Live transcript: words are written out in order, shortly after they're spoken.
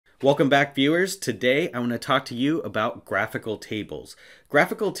Welcome back, viewers. Today I want to talk to you about graphical tables.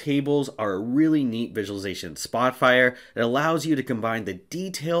 Graphical tables are a really neat visualization. Spotfire, it allows you to combine the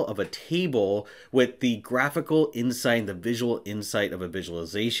detail of a table with the graphical insight, the visual insight of a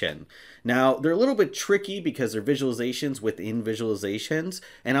visualization. Now, they're a little bit tricky because they're visualizations within visualizations,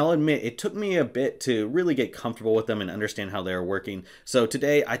 and I'll admit it took me a bit to really get comfortable with them and understand how they're working. So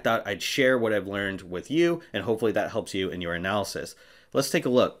today I thought I'd share what I've learned with you, and hopefully that helps you in your analysis. Let's take a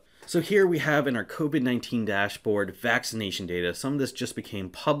look. So here we have in our COVID-19 dashboard vaccination data. Some of this just became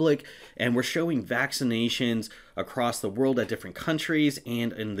public, and we're showing vaccinations across the world at different countries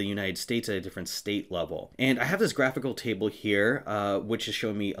and in the United States at a different state level. And I have this graphical table here, which is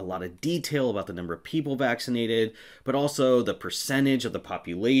showing me a lot of detail about the number of people vaccinated, but also the percentage of the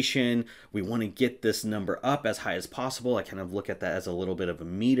population. We want to get this number up as high as possible. I kind of look at that as a little bit of a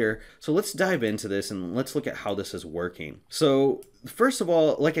meter. So let's dive into this and let's look at how this is working. So first of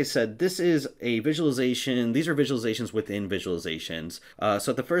all, like I said, this is a visualization. These are visualizations within visualizations.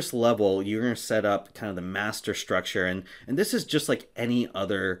 So at the first level, you're going to set up kind of the master structure. And this is just like any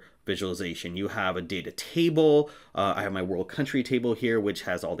other visualization. You have a data table. I have my world country table here, which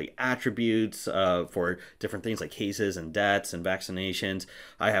has all the attributes for different things like cases and deaths and vaccinations.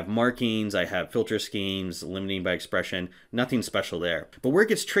 I have markings. I have filter schemes, limiting by expression. Nothing special there. But where it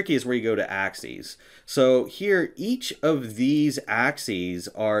gets tricky is where you go to axes. So here, each of these axes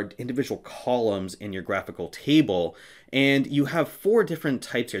are individual columns in your graphical table. And you have 4 different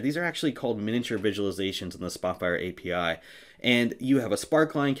types here. These are actually called miniature visualizations in the Spotfire API. And you have a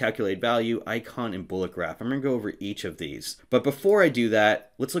sparkline, calculated value, icon, and bullet graph. I'm going to go over each of these. But before I do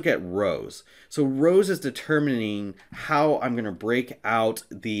that, let's look at rows. So rows is determining how I'm going to break out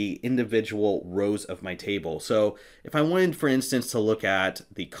the individual rows of my table. So if I wanted, for instance, to look at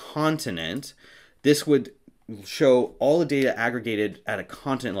the continent, this would show all the data aggregated at a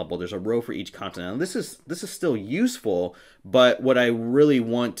continent level. There's a row for each continent. Now, this is still useful, but what I really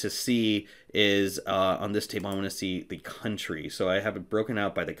want to see is on this table, I want to see the country. So I have it broken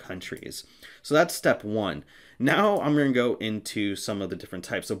out by the countries. So that's step 1. Now I'm going to go into some of the different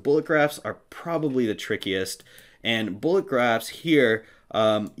types. So bullet graphs are probably the trickiest. And bullet graphs here,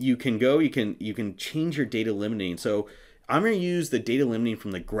 you can change your data limiting. So I'm going to use the data limiting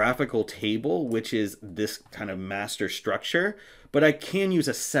from the graphical table, which is this kind of master structure, but I can use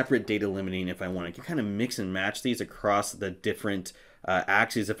a separate data limiting if I want. I can kind of mix and match these across the different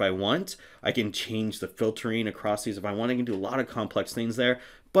axes if I want. I can change the filtering across these if I want. I can do a lot of complex things there,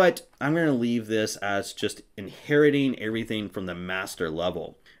 but I'm going to leave this as just inheriting everything from the master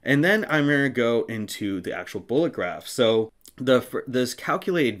level. And then I'm going to go into the actual bullet graph. So this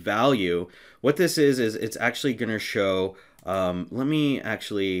calculated value, what this is it's actually going to show, let me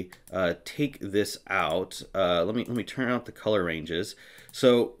actually take this out. Let me turn out the color ranges.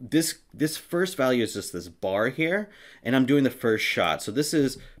 So this first value is just this bar here, and I'm doing the first shot. So this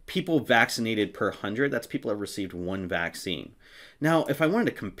is people vaccinated per 100. That's people that have received 1 vaccine. Now, if I wanted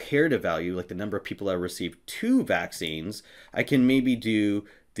a comparative value, like the number of people that have received 2 vaccines, I can maybe do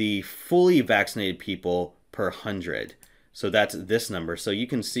the fully vaccinated people per 100. So that's this number. So you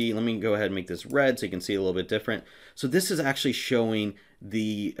can see, let me go ahead and make this red so you can see a little bit different. So this is actually showing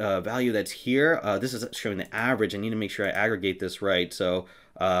the value that's here. This is showing the average. I need to make sure I aggregate this right. So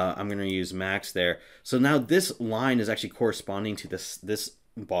I'm going to use max there. So now this line is actually corresponding to this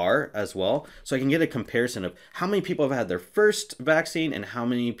bar as well. So I can get a comparison of how many people have had their first vaccine and how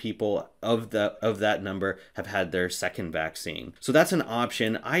many people of that number have had their second vaccine. So that's an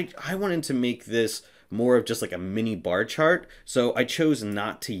option. I wanted to make this more of just like a mini bar chart, so I chose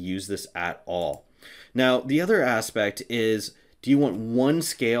not to use this at all. Now, the other aspect is, do you want one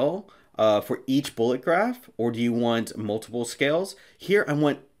scale for each bullet graph, or do you want multiple scales? Here, I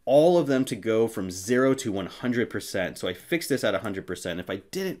want all of them to go from 0 to 100%. So I fixed this at 100%. If I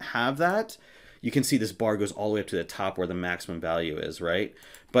didn't have that, you can see this bar goes all the way up to the top where the maximum value is, right?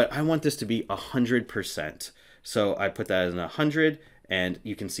 But I want this to be 100%. So I put that in 100, and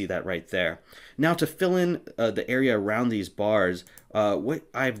you can see that right there. Now to fill in the area around these bars, what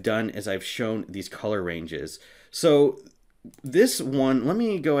I've done is I've shown these color ranges. So this one, let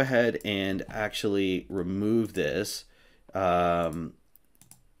me go ahead and actually remove this. And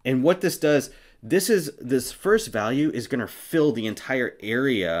what this does, this first value is going to fill the entire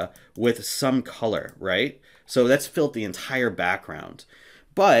area with some color, right? So that's filled the entire background.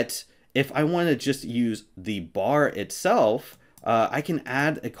 But if I want to just use the bar itself, I can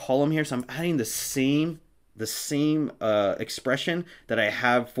add a column here. So I'm adding the same expression that I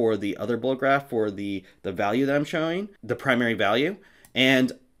have for the other bullet graph for the value that I'm showing, the primary value.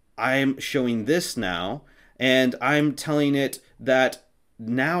 And I'm showing this now, and I'm telling it that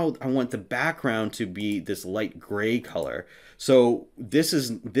now I want the background to be this light gray color. So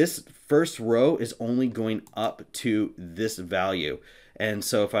this first row is only going up to this value. And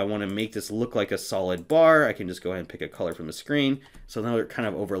so if I want to make this look like a solid bar, I can just go ahead and pick a color from the screen. So now they're kind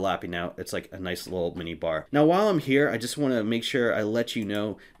of overlapping now. It's like a nice little mini bar. Now, while I'm here, I just want to make sure I let you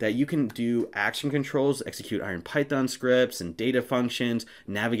know that you can do action controls, execute IronPython scripts and data functions,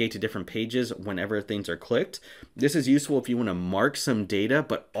 navigate to different pages whenever things are clicked. This is useful if you want to mark some data,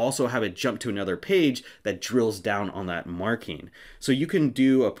 but also have it jump to another page that drills down on that marking. So you can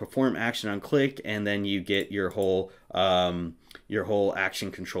do a perform action on click, and then you get your whole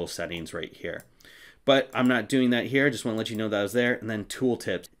action control settings right here. But I'm not doing that here. I just want to let you know that I was there. And then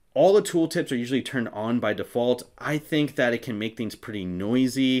tooltips. All the tooltips are usually turned on by default. I think that it can make things pretty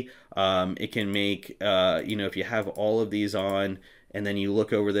noisy. It can make, you know, if you have all of these on and then you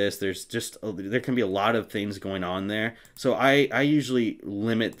look over this, there can be a lot of things going on there. So I usually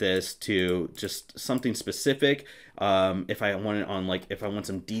limit this to just something specific. If I want it on, like, if I want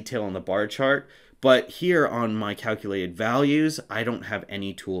some detail on the bar chart. But here on my calculated values, I don't have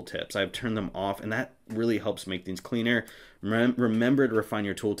any tooltips. I've turned them off, and that really helps make things cleaner. Remember to refine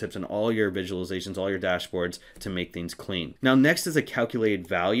your tooltips in all your visualizations, all your dashboards, to make things clean. Now, next is a calculated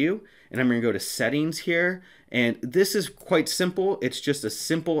value, and I'm going to go to settings here. And this is quite simple. It's just a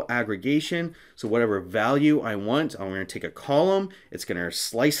simple aggregation. So whatever value I want, I'm going to take a column. It's going to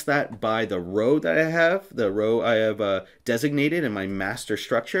slice that by the row that I have, designated in my master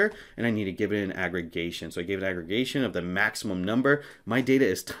structure, and I need to give it an aggregation. So I gave it an aggregation of the maximum number. My data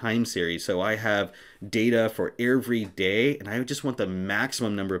is time series, so I have data for every day, and I just want the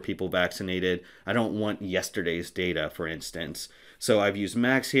maximum number of people vaccinated. I don't want yesterday's data, for instance. So I've used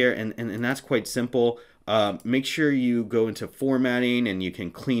max here, and that's quite simple. Make sure you go into formatting and you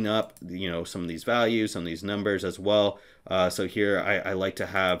can clean up, you know, some of these values, some of these numbers as well. So here I like to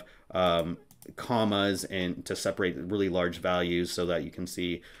have commas and to separate really large values so that you can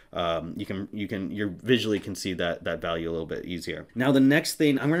see you visually can see that value a little bit easier. Now the next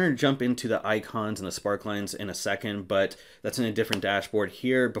thing, I'm going to jump into the icons and the sparklines in a second, but that's in a different dashboard.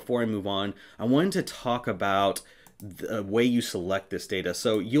 Here, before I move on, I wanted to talk about the way you select this data.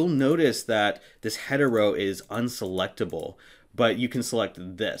 So you'll notice that this header row is unselectable, but you can select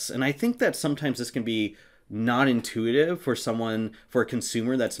this. And I think that sometimes this can be not intuitive for a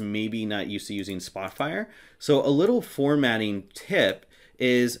consumer that's maybe not used to using Spotfire. So a little formatting tip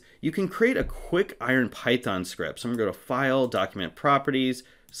is you can create a quick IronPython script. So I'm gonna go to File, Document Properties,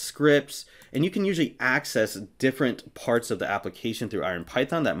 Scripts, and you can usually access different parts of the application through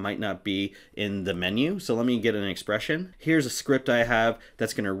IronPython that might not be in the menu. So let me get an expression. Here's a script I have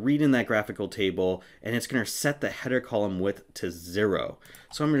that's going to read in that graphical table, and it's going to set the header column width to 0.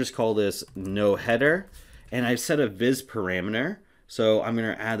 So I'm going to just call this no header, and I've set a viz parameter. So I'm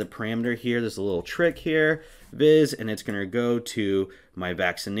going to add the parameter here. There's a little trick here, viz, and it's going to go to my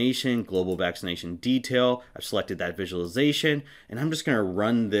vaccination, global vaccination detail. I've selected that visualization, and I'm just going to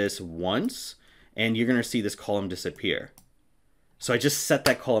run this once, and you're going to see this column disappear. So I just set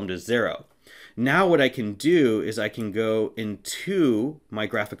that column to 0. Now what I can do is I can go into my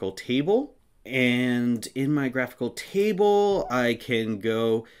graphical table, and in my graphical table, I can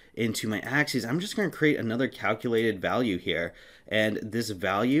go into my axes. I'm just going to create another calculated value here. And this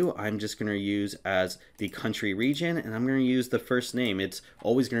value, I'm just going to use as the country region, and I'm going to use the first name. It's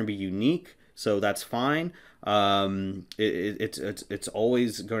always going to be unique, so that's fine. It's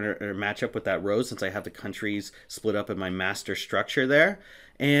always going to match up with that row since I have the countries split up in my master structure there.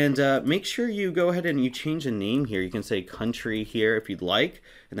 And make sure you go ahead and you change the name here. You can say country here if you'd like,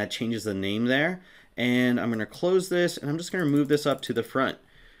 and that changes the name there. And I'm going to close this, and I'm just going to move this up to the front.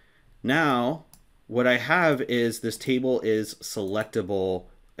 Now, what I have is this table is selectable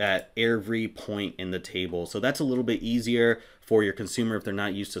at every point in the table. So that's a little bit easier for your consumer if they're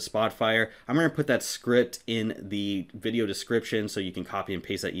not used to Spotfire. I'm going to put that script in the video description so you can copy and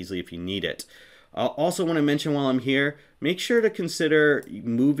paste that easily if you need it. I also want to mention while I'm here, make sure to consider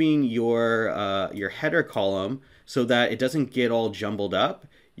moving your header column so that it doesn't get all jumbled up.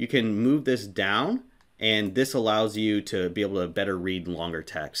 You can move this down, and this allows you to be able to better read longer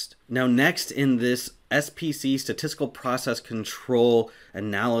text. Now next in this SPC, Statistical Process Control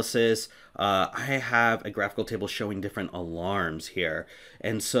Analysis, I have a graphical table showing different alarms here.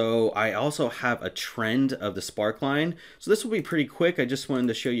 And so I also have a trend of the Sparkline. So this will be pretty quick. I just wanted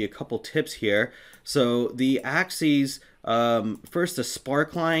to show you a couple tips here. So the axes First, the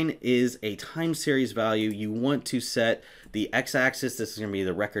sparkline is a time series value. You want to set the x-axis. This is going to be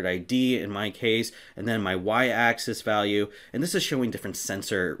the record ID in my case, and then my y-axis value. And this is showing different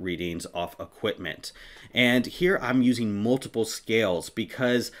sensor readings off equipment. And here I'm using multiple scales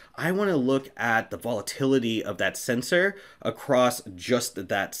because I want to look at the volatility of that sensor across just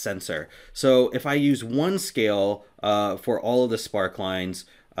that sensor. So if I use one scale for all of the sparklines,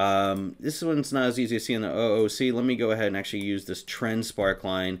 this one's not as easy to see in the OOC. Let me go ahead and actually use this trend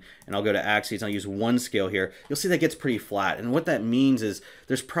sparkline, and I'll go to axes. I'll use one scale here. You'll see that gets pretty flat, and what that means is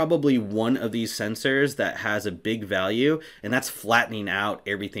there's probably one of these sensors that has a big value, and that's flattening out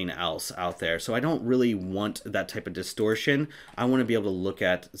everything else out there. So I don't really want that type of distortion. I want to be able to look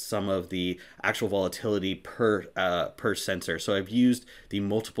at some of the actual volatility per sensor. So I've used the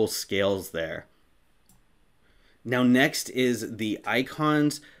multiple scales there. Now next is the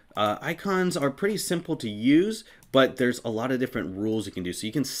icons. Icons are pretty simple to use, but there's a lot of different rules you can do. So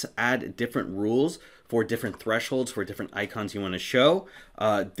you can add different rules for different thresholds for different icons you want to show.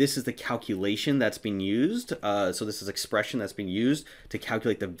 This is the calculation that's being used. So this is expression that's being used to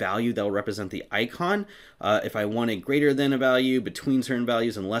calculate the value that will represent the icon. If I want it greater than a value, between certain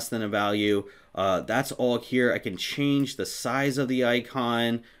values, and less than a value, that's all here. I can change the size of the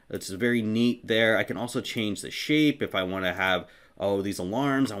icon. It's very neat there. I can also change the shape if I want to have, oh, these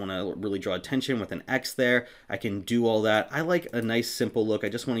alarms, I want to really draw attention with an X there. I can do all that. I like a nice simple look. I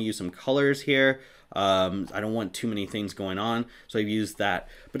just want to use some colors here. I don't want too many things going on, so I've used that.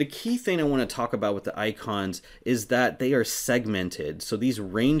 But a key thing I want to talk about with the icons is that they are segmented. So these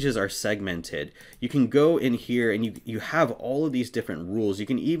ranges are segmented. You can go in here and you have all of these different rules. You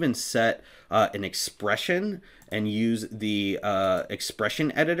can even set an expression and use the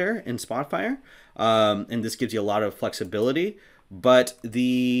expression editor in Spotfire, and this gives you a lot of flexibility. But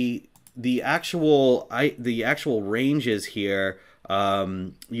the actual ranges here,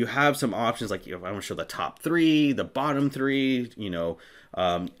 you have some options like, I want to show the top three, the bottom three,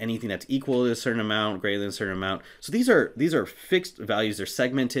 anything that's equal to a certain amount, greater than a certain amount. So these are fixed values. They're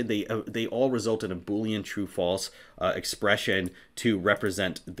segmented. They all result in a Boolean true false expression to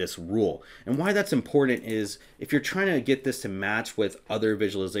represent this rule. And why that's important is if you're trying to get this to match with other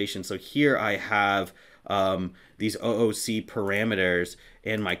visualizations. So here I have these OOC parameters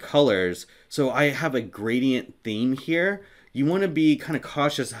and my colors. So I have a gradient theme here. You want to be kind of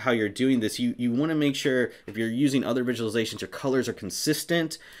cautious how you're doing this. You want to make sure if you're using other visualizations, your colors are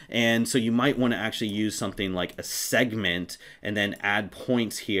consistent. And so you might want to actually use something like a segment and then add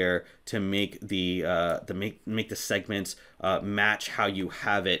points here to make the make the segments match how you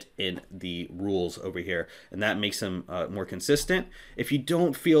have it in the rules over here. And that makes them more consistent. If you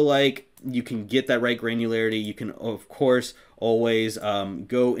don't feel like you can get that right granularity, you can of course always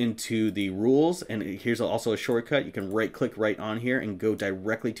go into the rules, and here's also a shortcut. You can click right on here and go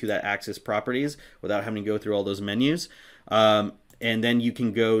directly to that axis properties without having to go through all those menus. And then you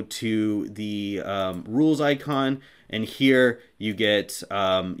can go to the rules icon, and here you get,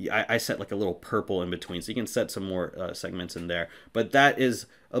 I set like a little purple in between, so you can set some more segments in there. But that is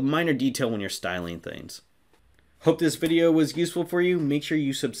a minor detail when you're styling things. Hope this video was useful for you. Make sure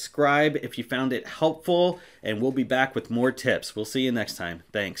you subscribe if you found it helpful, and we'll be back with more tips. We'll see you next time.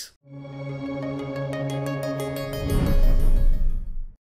 Thanks.